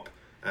at COP.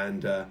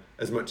 And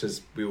as much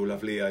as we all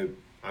love Leo,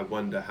 I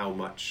wonder how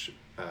much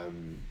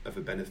of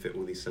a benefit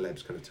all these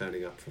celebs kind of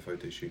turning up for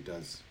photo shoot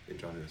does in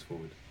driving us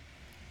forward.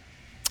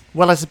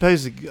 Well, I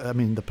suppose, I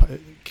mean,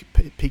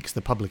 it piques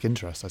the public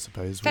interest, I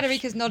suppose.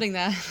 Federica's nodding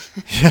there.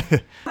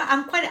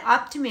 I'm quite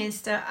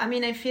optimistic. I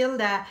mean, I feel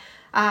that,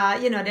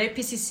 the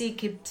IPCC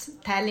keeps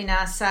telling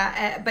us,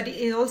 but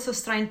it also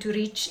is trying to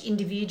reach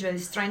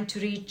individuals, trying to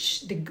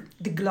reach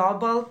the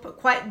global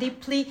quite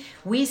deeply.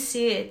 We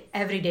see it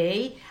every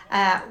day.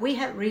 We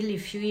have really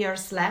few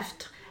years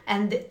left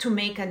and to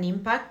make an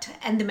impact,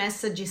 and the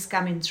message is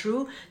coming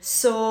through.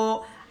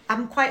 So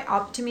I'm quite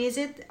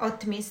optimistic.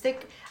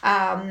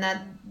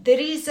 There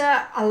is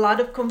a lot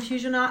of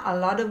confusion, a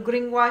lot of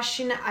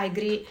greenwashing. I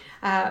agree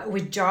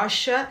with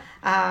Josh.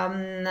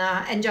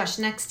 And Josh,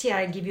 next year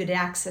I give you the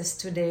access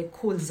to the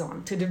cool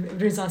zone, to the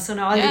blue zone. So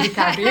now only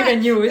DiCaprio,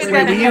 even you. Were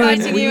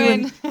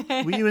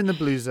you in the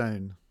blue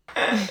zone?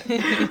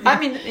 I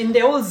mean, in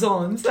the old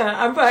zones.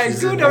 I'm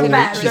good or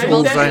bad. She's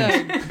all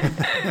zone.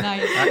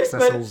 Nice.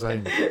 Access all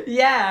zone.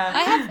 Yeah.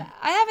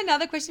 I have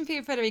another question for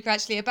you, Federica,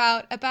 actually,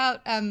 about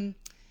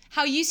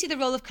how you see the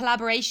role of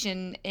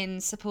collaboration in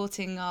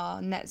supporting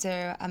our net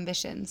zero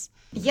ambitions.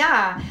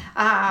 Yeah,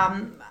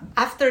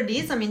 after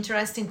this, I'm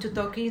interested to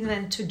talk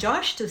even to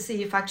Josh to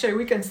see if actually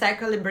we can start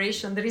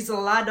collaboration. There is a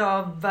lot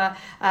of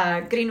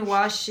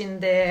greenwashing,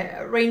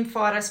 the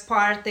rainforest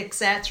part,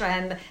 etc.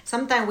 And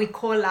sometimes we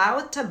call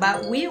out,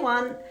 but we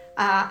want,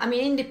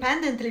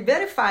 independently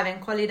verify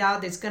and call it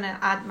out. It's going to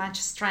add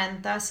much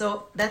strength.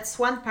 So that's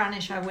one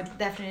partnership I would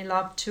definitely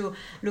love to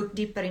look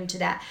deeper into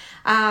that.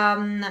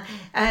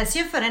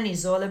 CFRN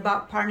is all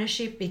about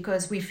partnership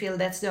because we feel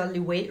that's the only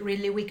way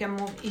really we can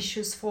move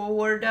issues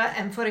forward.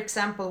 And for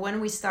example, when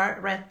we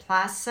start RED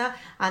Plus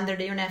under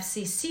the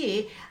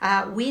UNFCCC,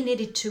 we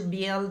needed to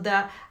build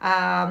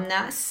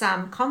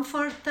some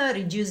comfort,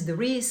 reduce the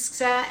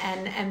risks,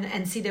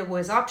 and see there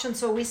was options.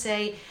 So we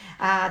say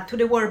to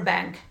the World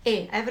Bank,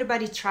 hey,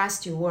 everybody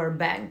trusts you, World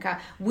Bank.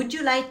 Would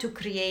you like to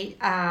create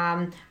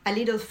a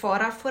little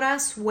fora for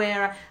us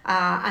where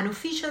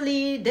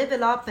unofficially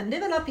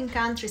developing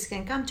countries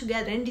can come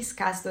together and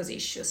discuss those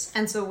issues?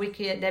 And so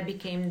that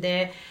became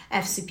the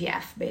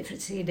FCPF,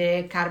 basically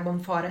the Carbon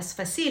Forest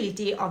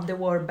Facility of the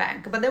World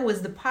Bank. But that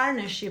was the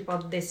partnership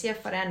of the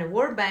CFRN and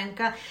World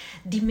Bank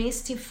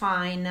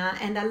demystifying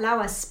and allow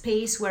a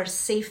space where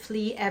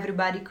safely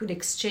everybody could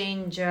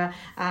exchange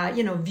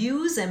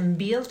views and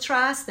build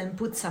trust and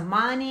put some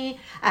money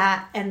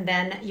and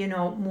then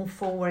move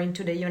forward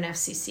into the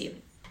UNFCCC.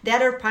 The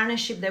other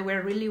partnership that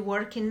we're really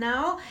working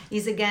now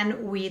is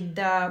again with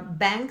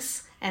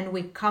banks and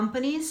with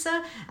companies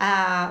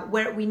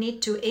where we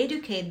need to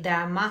educate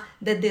them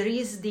that there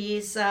is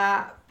this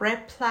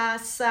RED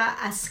Plus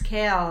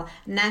scale,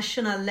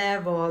 national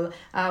level,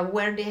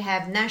 where they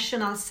have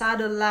national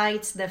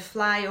satellites that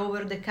fly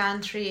over the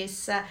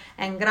countries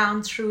and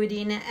ground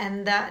truthing,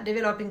 and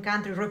developing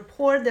countries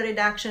report the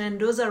reduction, and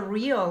those are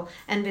real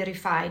and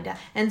verified.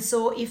 And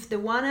so if they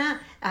want to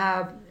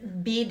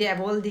they have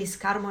all these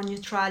carbon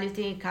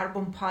neutrality,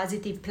 carbon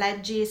positive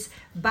pledges,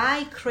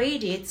 buy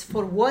credits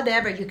for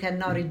whatever you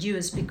cannot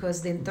reduce,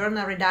 because the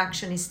internal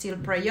reduction is still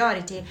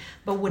priority,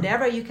 but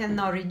whatever you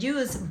cannot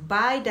reduce,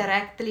 buy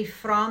directly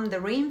from the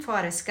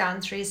rainforest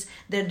countries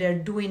that they're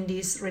doing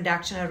this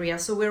reduction area.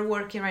 So we're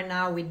working right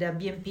now with the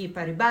BNP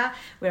Paribas,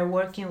 we're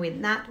working with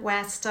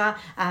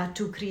NatWest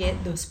to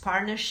create those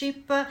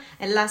partnerships.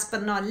 And last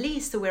but not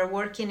least, we're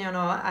working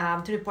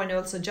to the point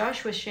also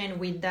Josh was sharing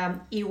with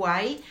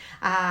EY,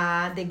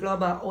 the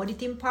global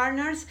auditing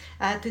partners,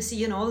 to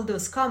see all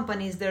those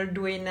companies that are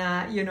doing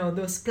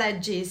those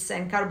pledges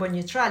and carbon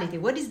neutrality.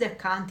 What is the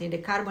accounting, the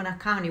carbon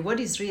accounting? What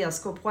is real?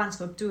 Scope 1,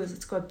 Scope 2,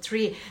 Scope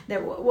 3?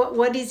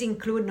 What is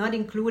include, not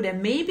include?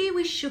 And maybe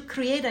we should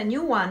create a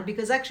new one,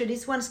 because actually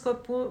this one,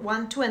 Scope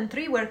 1, 2, and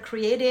 3 were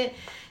created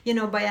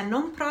by a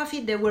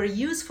non-profit that were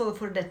useful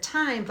for the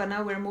time, but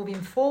now we're moving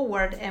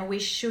forward, and we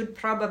should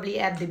probably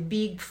have the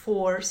big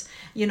fours,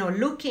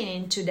 looking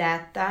into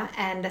that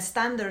and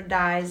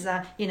standardize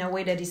in a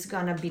way that is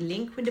going to be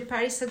linked with the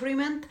Paris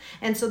Agreement.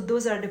 And so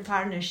those are the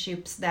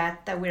partnerships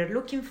that we're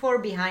looking for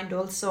behind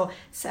also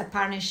it's a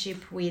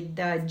partnership with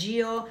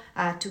Geo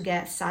to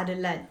get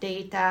satellite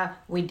data,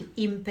 with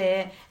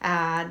INPE.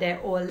 They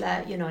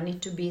all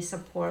need to be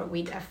support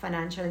with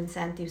financial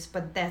incentives,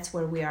 but that's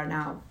where we are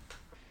now.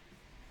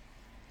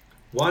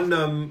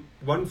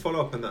 One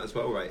follow-up on that as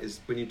well, right, is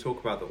when you talk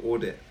about the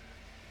audit,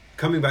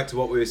 coming back to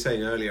what we were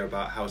saying earlier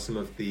about how some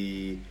of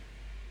the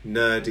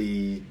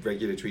nerdy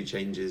regulatory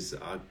changes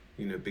are,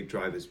 big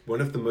drivers. One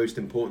of the most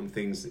important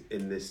things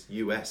in this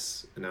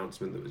US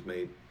announcement that was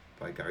made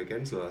by Gary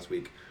Gensler last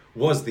week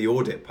was the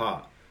audit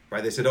part,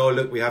 right? They said, oh,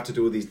 look, we have to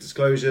do all these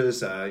disclosures,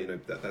 that's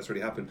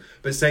already happened.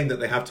 But saying that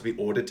they have to be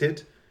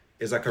audited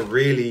is like a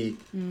really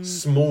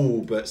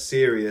small but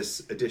serious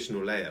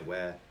additional layer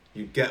where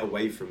you get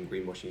away from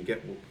greenwashing, you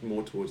get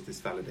more towards this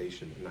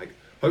validation. And like,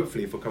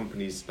 hopefully for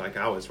companies like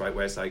ours, right,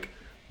 where it's like,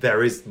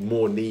 there is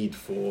more need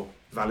for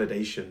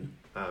validation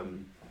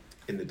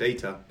in the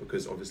data,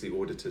 because obviously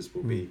auditors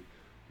will be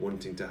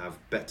wanting to have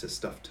better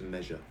stuff to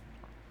measure.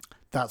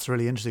 That's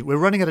really interesting. We're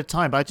running out of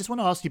time, but I just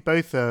want to ask you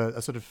both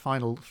a sort of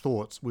final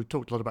thoughts. We've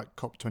talked a lot about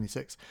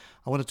COP26.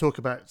 I want to talk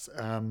about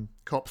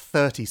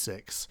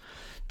COP36.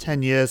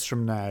 10 years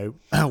from now,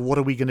 what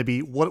are we going to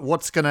be?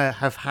 What's going to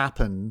have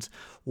happened?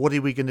 What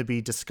are we going to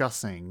be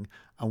discussing?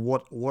 And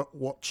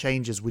what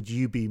changes would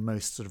you be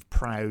most sort of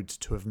proud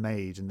to have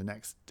made in the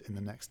next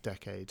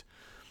decade?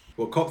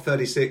 Well,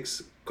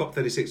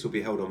 COP36 will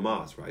be held on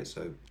Mars, right?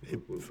 So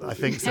I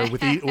think so.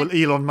 With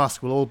Elon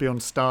Musk, we'll all be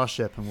on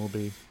Starship, and we'll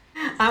be.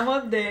 I'm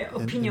of the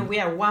opinion we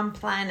are one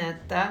planet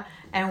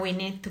and we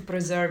need to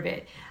preserve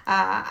it.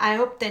 I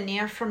hope 10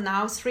 years from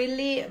now,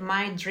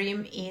 my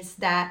dream is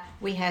that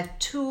we had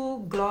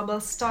 2 global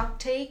stock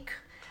take.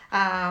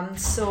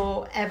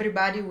 So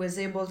everybody was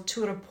able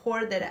to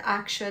report that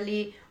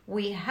actually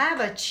we have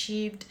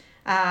achieved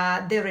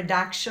the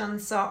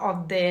reductions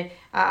of the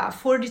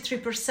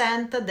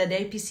 43% that the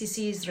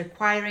IPCC is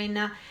requiring,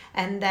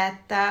 and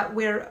that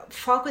we're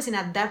focusing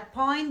at that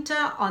point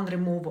on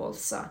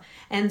removals.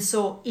 And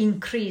so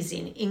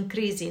increasing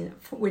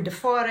with the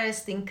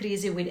forest,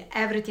 increasing with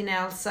everything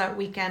else.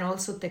 We can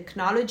also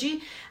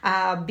technology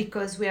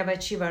because we have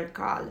achieved our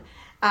goal.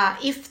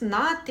 If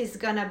not, it's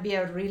going to be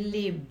a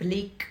really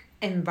bleak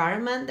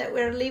environment that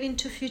we're leaving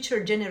to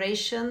future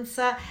generations,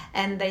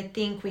 and I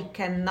think we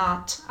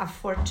cannot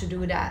afford to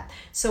do that.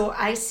 So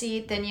I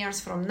see 10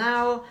 years from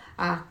now,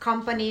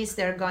 companies,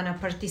 they're going to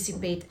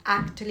participate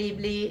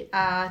actively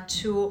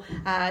to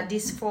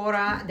this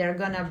fora. They're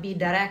going to be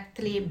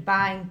directly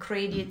buying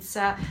credits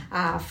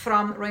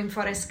from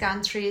rainforest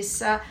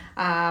countries,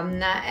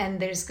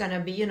 and there's going to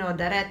be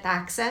direct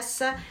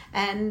access,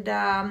 and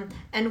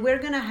we're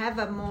going to have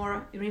a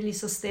more really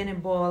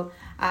sustainable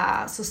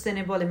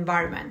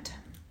environment.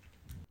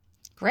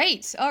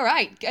 Great. All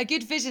right. A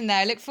good vision there.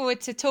 I look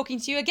forward to talking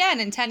to you again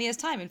in 10 years'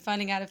 time and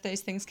finding out if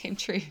those things came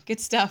true. Good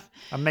stuff.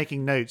 I'm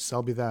making notes.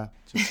 I'll be there.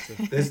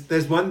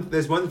 There's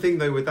one thing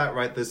though with that,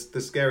 right? There's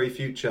the scary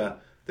future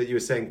that you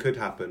were saying could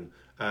happen.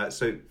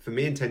 So for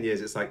me in 10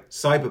 years, it's like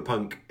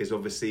cyberpunk is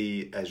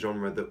obviously a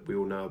genre that we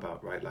all know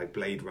about, right? Like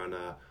Blade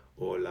Runner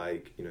or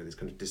like, this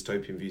kind of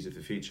dystopian views of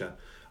the future.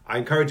 I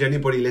encourage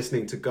anybody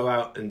listening to go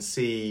out and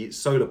see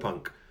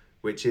solarpunk,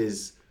 which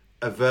is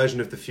a version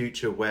of the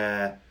future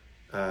where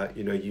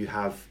you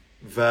have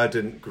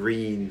verdant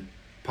green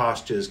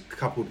pastures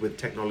coupled with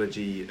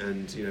technology,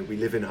 and we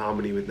live in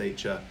harmony with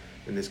nature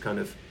in this kind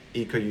of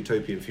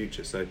eco-utopian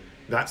future. So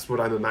that's what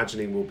I'm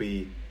imagining will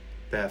be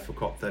there for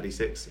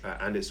COP36,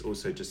 and it's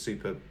also just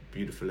super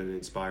beautiful and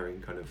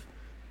inspiring kind of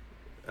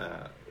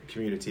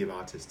community of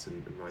artists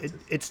and writers.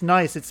 It's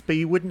nice. But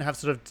you wouldn't have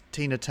sort of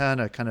Tina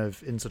Turner kind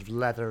of in sort of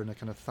leather and a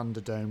kind of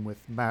Thunderdome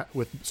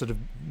with sort of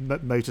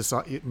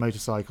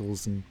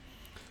motorcycles and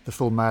the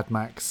full Mad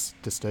Max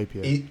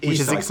dystopia, which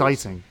is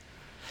exciting.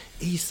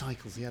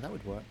 E-cycles, yeah, that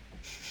would work.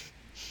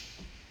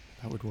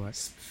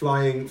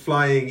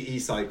 Flying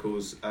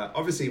e-cycles.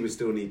 Obviously, we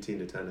still need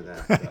Tina Turner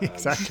there. But,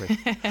 exactly.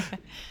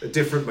 A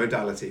different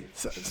modality.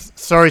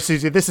 Sorry,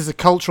 Susie, this is a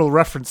cultural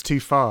reference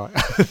too far.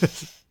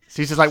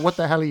 Susie's like, what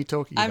the hell are you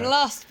talking about? I'm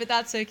lost, but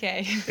that's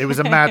okay. It was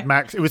a Mad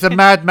Max. It was a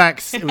Mad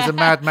Max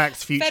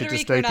future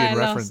Federica dystopian and I are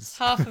reference.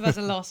 Lost. Half of us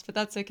are lost, but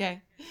that's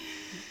okay.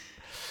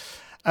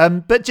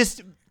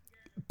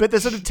 But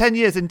there's sort of 10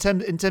 years in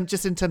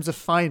terms of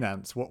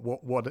finance.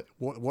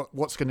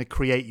 What's going to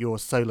create your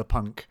solar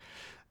punk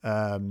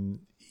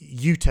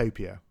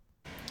utopia?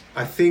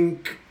 I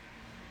think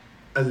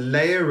a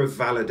layer of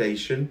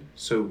validation,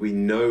 so we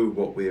know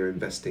what we're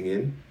investing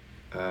in,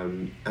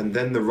 and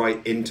then the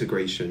right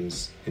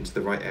integrations into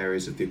the right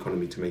areas of the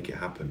economy to make it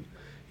happen.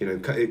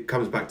 It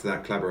comes back to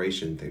that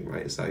collaboration thing,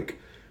 right? It's like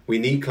we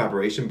need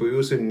collaboration, but we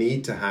also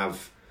need to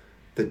have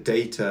the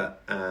data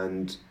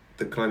and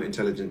the climate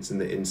intelligence and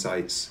the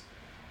insights,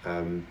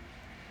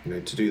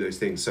 to do those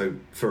things. So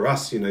for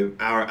us,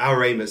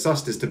 our aim at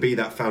SUST is to be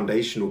that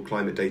foundational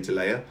climate data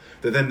layer.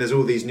 But then there's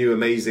all these new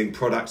amazing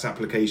products,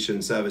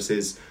 applications,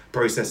 services,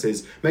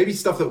 processes, maybe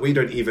stuff that we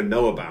don't even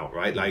know about,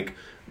 right? Like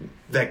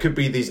there could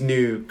be these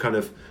new kind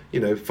of,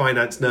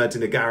 finance nerds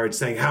in a garage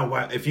saying,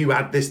 if you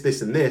add this,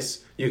 this, and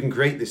this, you can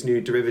create this new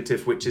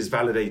derivative which is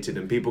validated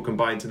and people can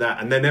buy into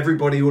that. And then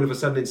everybody all of a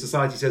sudden in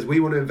society says,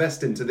 we want to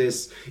invest into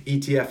this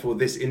ETF or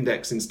this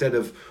index instead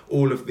of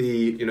all of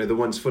the, the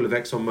ones full of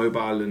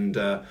ExxonMobil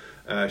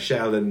and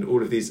Shell and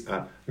all of these.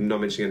 I'm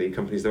not mentioning any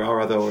companies. There are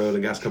other oil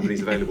and gas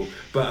companies available.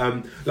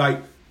 But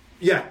I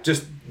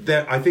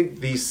think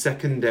these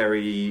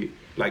secondary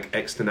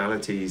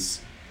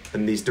externalities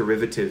and these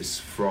derivatives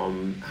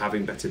from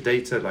having better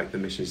data, like the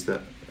missions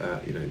that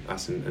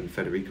us and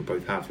Federica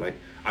both have,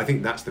 I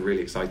think that's the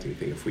really exciting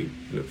thing if we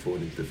look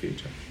forward into the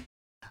future.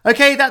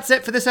 Okay, that's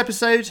it for this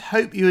episode.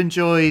 Hope you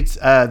enjoyed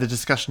the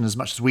discussion as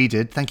much as we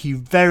did. Thank you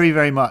very,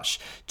 very much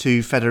to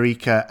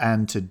Federica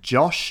and to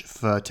Josh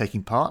for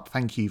taking part.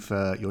 Thank you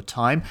for your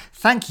time.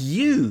 Thank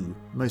you,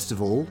 most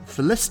of all,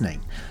 for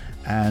listening.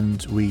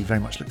 And we very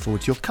much look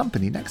forward to your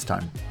company next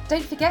time.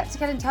 Don't forget to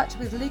get in touch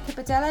with Luca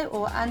Badello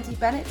or Andy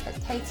Bennett at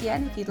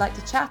KTN if you'd like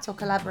to chat or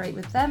collaborate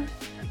with them.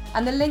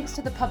 And the links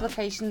to the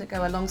publication that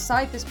go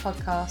alongside this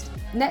podcast,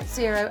 Net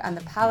Zero and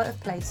the Power of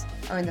Place,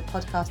 are in the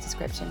podcast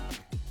description.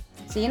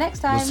 See you next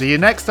time. We'll see you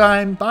next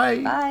time. Bye.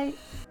 Bye.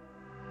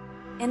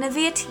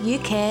 Innovate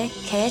UK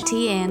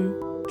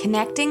KTN,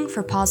 connecting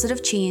for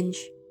positive change.